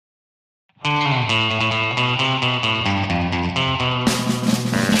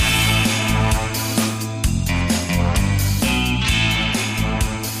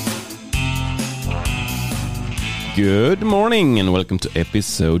Good morning and welcome to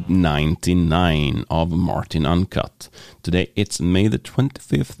episode 99 of Martin Uncut. Today it's May the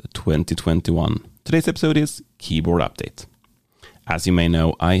 25th, 2021. Today's episode is Keyboard Update. As you may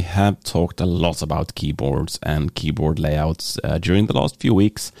know, I have talked a lot about keyboards and keyboard layouts during the last few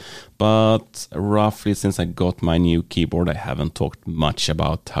weeks, but roughly since I got my new keyboard, I haven't talked much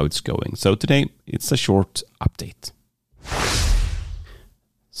about how it's going. So today it's a short update.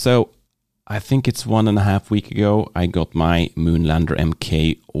 So I think it's 1.5 weeks ago, I got my Moonlander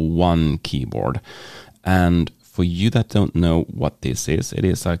MK1 keyboard. And for you that don't know what this is, it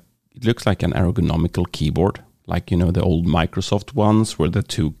looks like an ergonomical keyboard, like, the old Microsoft ones where the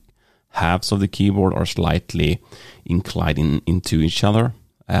two halves of the keyboard are slightly inclined into each other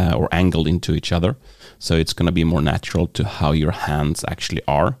or angled into each other. So it's going to be more natural to how your hands actually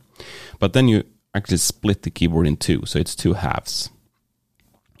are. But then you actually split the keyboard in two, so it's two halves.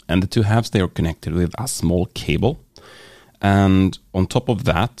 And the two halves, they are connected with a small cable. And on top of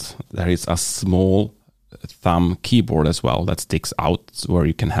that, there is a small thumb keyboard as well that sticks out where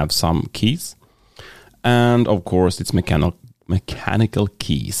you can have some keys. And of course, it's mechanical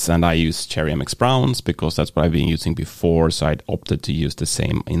keys. And I use Cherry MX Browns because that's what I've been using before. So I opted to use the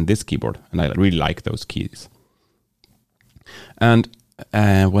same in this keyboard. And I really like those keys. And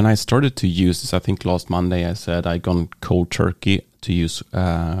when I started to use this, I think last Monday, I said I'd gone cold turkey to use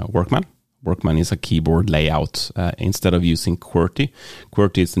Workman. Workman is a keyboard layout instead of using QWERTY.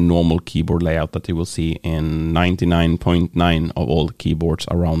 QWERTY is the normal keyboard layout that you will see in 99.9% of all keyboards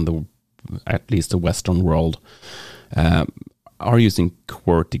around at least the Western world are using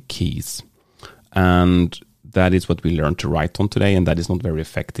QWERTY keys. And that is what we learned to write on today, and that is not very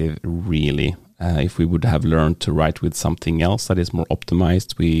effective, really. If we would have learned to write with something else that is more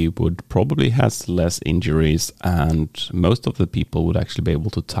optimized, we would probably have less injuries, and most of the people would actually be able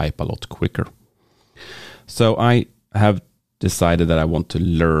to type a lot quicker. So I have decided that I want to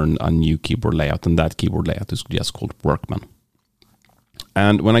learn a new keyboard layout, and that keyboard layout is just called Workman.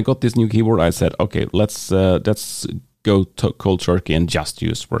 And when I got this new keyboard, I said, okay, let's go to cold turkey and just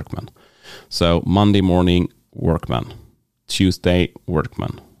use Workman. So Monday morning, Workman. Tuesday,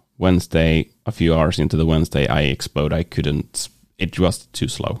 Workman. Wednesday, a few hours into the Wednesday, I explode. I couldn't, it was too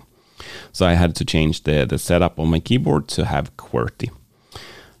slow. So I had to change the setup on my keyboard to have QWERTY.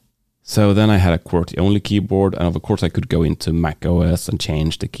 So then I had a QWERTY only keyboard, and of course I could go into Mac OS and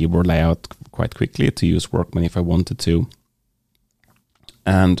change the keyboard layout quite quickly to use Workman if I wanted to.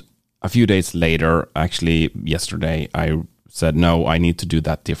 And a few days later, actually yesterday, I said, no, I need to do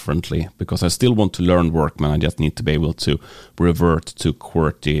that differently because I still want to learn Workman. I just need to be able to revert to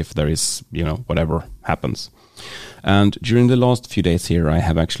QWERTY if there is, whatever happens. And during the last few days here, I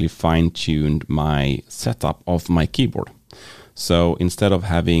have actually fine-tuned my setup of my keyboard. So instead of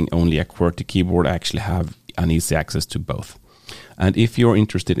having only a QWERTY keyboard, I actually have an easy access to both. And if you're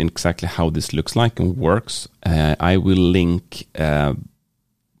interested in exactly how this looks like and works, I will link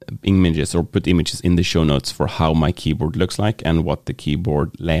images or put images in the show notes for how my keyboard looks like and what the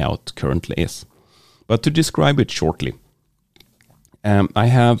keyboard layout currently is. But to describe it shortly, I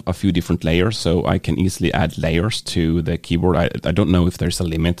have a few different layers, so I can easily add layers to the keyboard. I don't know if there's a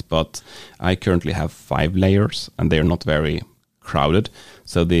limit, but I currently have 5 layers and they're not very crowded.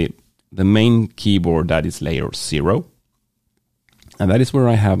 So the main keyboard, that is layer 0. And that is where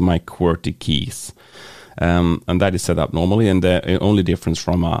I have my QWERTY keys. And that is set up normally, and the only difference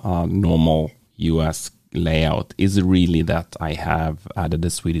from a normal US layout is really that I have added the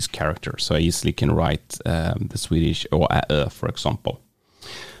Swedish character, so I easily can write the Swedish or for example,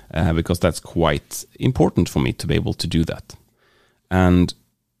 because that's quite important for me to be able to do that. And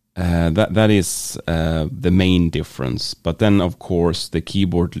that is the main difference. But then, of course, the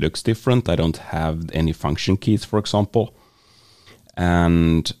keyboard looks different. I don't have any function keys, for example,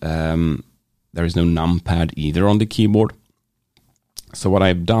 and there is no numpad either on the keyboard. So what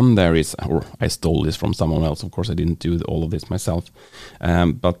I've done there is, or I stole this from someone else. Of course, I didn't do all of this myself.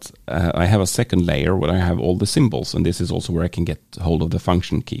 But I have a second layer where I have all the symbols. And this is also where I can get hold of the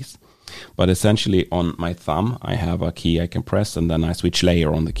function keys. But essentially on my thumb, I have a key I can press, and then I switch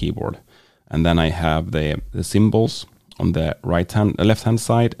layer on the keyboard. And then I have the symbols on the left-hand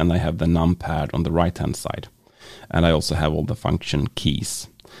side, and I have the numpad on the right-hand side. And I also have all the function keys.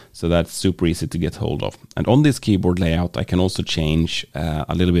 So that's super easy to get hold of. And on this keyboard layout, I can also change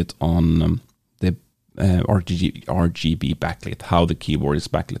a little bit on the RGB backlit, how the keyboard is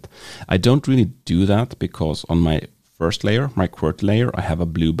backlit. I don't really do that because on my first layer, my QWERTY layer, I have a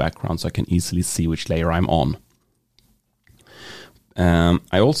blue background, so I can easily see which layer I'm on.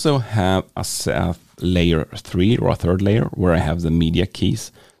 I also have a layer 3 or a third layer where I have the media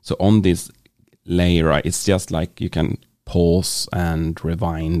keys. So on this layer, it's just like you can pause and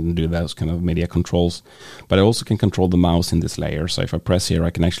rewind and do those kind of media controls. But I also can control the mouse in this layer. So if I press here, I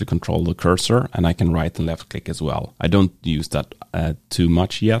can actually control the cursor, and I can right and left click as well. I don't use that too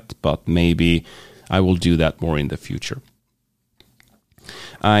much yet, but maybe I will do that more in the future.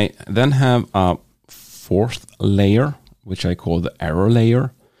 I then have a fourth layer, which I call the arrow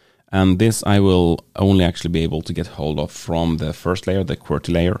layer. And this I will only actually be able to get hold of from the first layer, the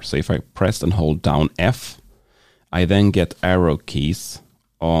QWERTY layer. So if I press and hold down F, I then get arrow keys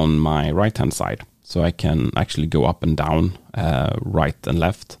on my right-hand side. So I can actually go up and down, right and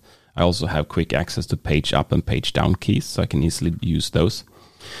left. I also have quick access to page up and page down keys, so I can easily use those.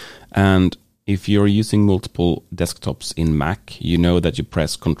 And if you're using multiple desktops in Mac, you know that you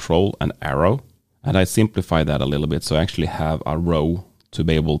press Control and arrow. And I simplify that a little bit, so I actually have a row to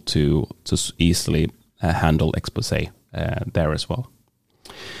be able to easily handle expose there as well.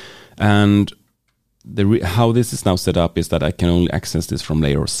 And how this is now set up is that I can only access this from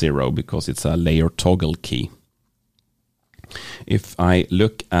layer 0 because it's a layer toggle key. If I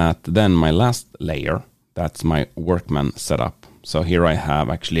look at then my last layer, that's my Workman setup. So here I have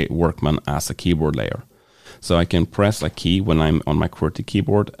actually Workman as a keyboard layer. So I can press a key when I'm on my QWERTY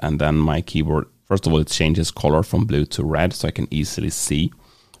keyboard, and then my keyboard, first of all, it changes color from blue to red, so I can easily see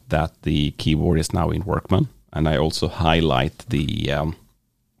that the keyboard is now in Workman. And I also highlight the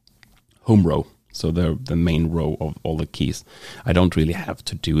home row, so the main row of all the keys. I don't really have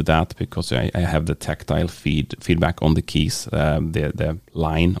to do that because I have the tactile feedback on the keys, the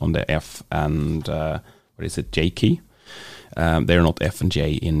line on the F and J key. They're not F and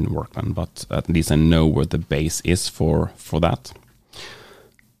J in Workman, but at least I know where the base is for that.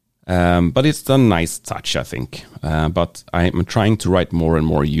 But it's a nice touch, I think. But I'm trying to write more and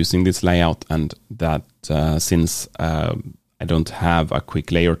more using this layout, and that since I don't have a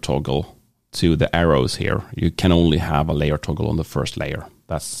quick layer toggle to the arrows here, you can only have a layer toggle on the first layer.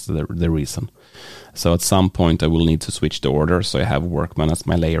 That's the reason. So at some point I will need to switch the order, so I have Workman as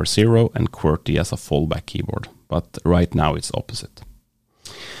my layer 0 and QWERTY as a fallback keyboard. But right now it's opposite.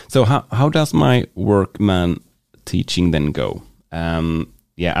 So how does my Workman teaching then go?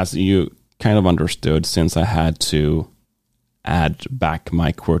 As you kind of understood, since I had to add back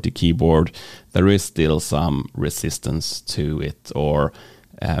my QWERTY keyboard, there is still some resistance to it, or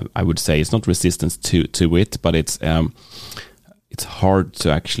I would say it's not resistance to it, but it's hard to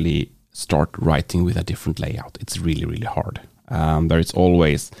actually start writing with a different layout. It's really, really hard. There is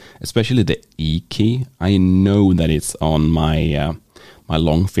always, especially the E key. I know that it's on my my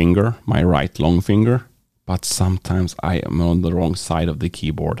long finger, my right long finger, but sometimes I am on the wrong side of the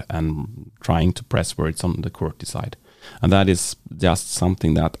keyboard and trying to press where it's on the QWERTY side. And that is just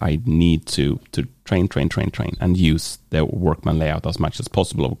something that I need to train and use the Workman layout as much as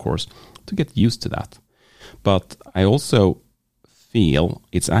possible, of course, to get used to that. But I also feel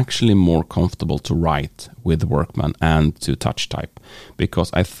it's actually more comfortable to write with Workman and to touch type,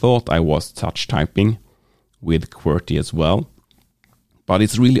 because I thought I was touch typing with QWERTY as well. But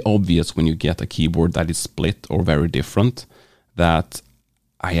it's really obvious when you get a keyboard that is split or very different that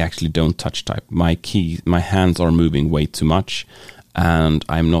I actually don't touch type. My hands are moving way too much, and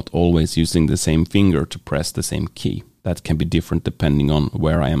I'm not always using the same finger to press the same key. That can be different depending on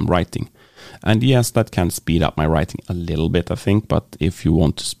where I am writing. And yes, that can speed up my writing a little bit, I think, but if you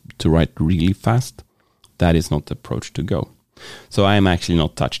want to write really fast, that is not the approach to go. So I am actually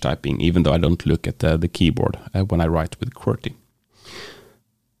not touch typing, even though I don't look at the keyboard when I write with QWERTY.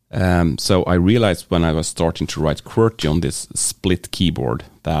 So I realized when I was starting to write QWERTY on this split keyboard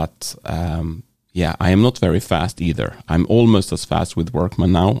that, I am not very fast either. I'm almost as fast with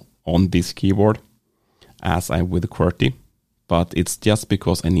Workman now on this keyboard as I'm with QWERTY, but it's just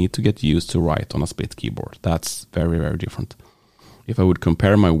because I need to get used to write on a split keyboard. That's very, very different. If I would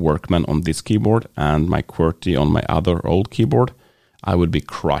compare my Workman on this keyboard and my QWERTY on my other old keyboard, I would be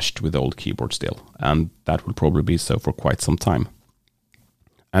crushed with the old keyboard still, and that would probably be so for quite some time.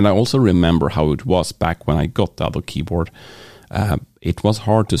 And I also remember how it was back when I got the other keyboard. It was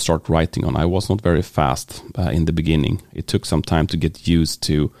hard to start writing on. I was not very fast in the beginning. It took some time to get used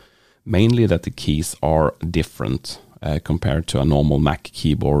to mainly that the keys are different compared to a normal Mac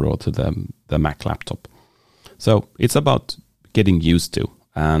keyboard or to the Mac laptop. So it's about getting used to,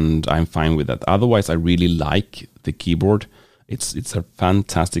 and I'm fine with that. Otherwise, I really like the keyboard. It's a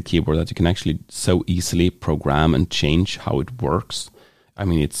fantastic keyboard that you can actually so easily program and change how it works. I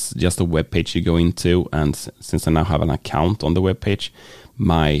mean, it's just a web page you go into, and since I now have an account on the web page,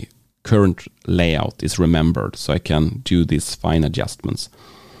 my current layout is remembered, so I can do these fine adjustments.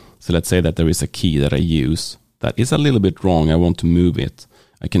 So let's say that there is a key that I use that is a little bit wrong. I want to move it.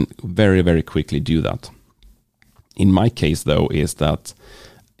 I can very, very quickly do that. In my case, though, is that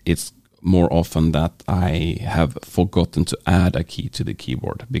it's more often that I have forgotten to add a key to the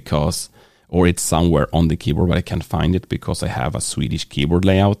keyboard or it's somewhere on the keyboard, but I can't find it because I have a Swedish keyboard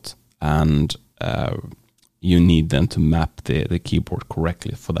layout, and you need then to map the keyboard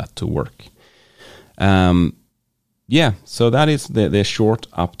correctly for that to work. So that is the short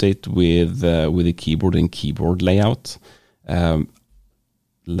update with the keyboard and keyboard layout.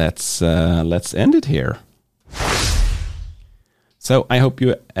 Let's end it here. So I hope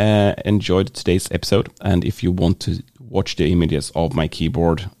you enjoyed today's episode, and if you want to watch the images of my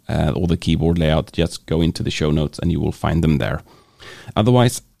keyboard or the keyboard layout, just go into the show notes and you will find them there.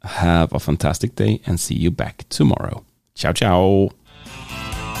 Otherwise, have a fantastic day and see you back tomorrow. Ciao, ciao.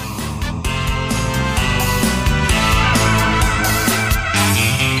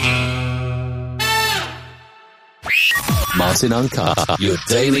 Martin Uncut, your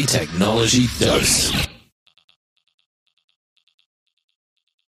daily technology dose.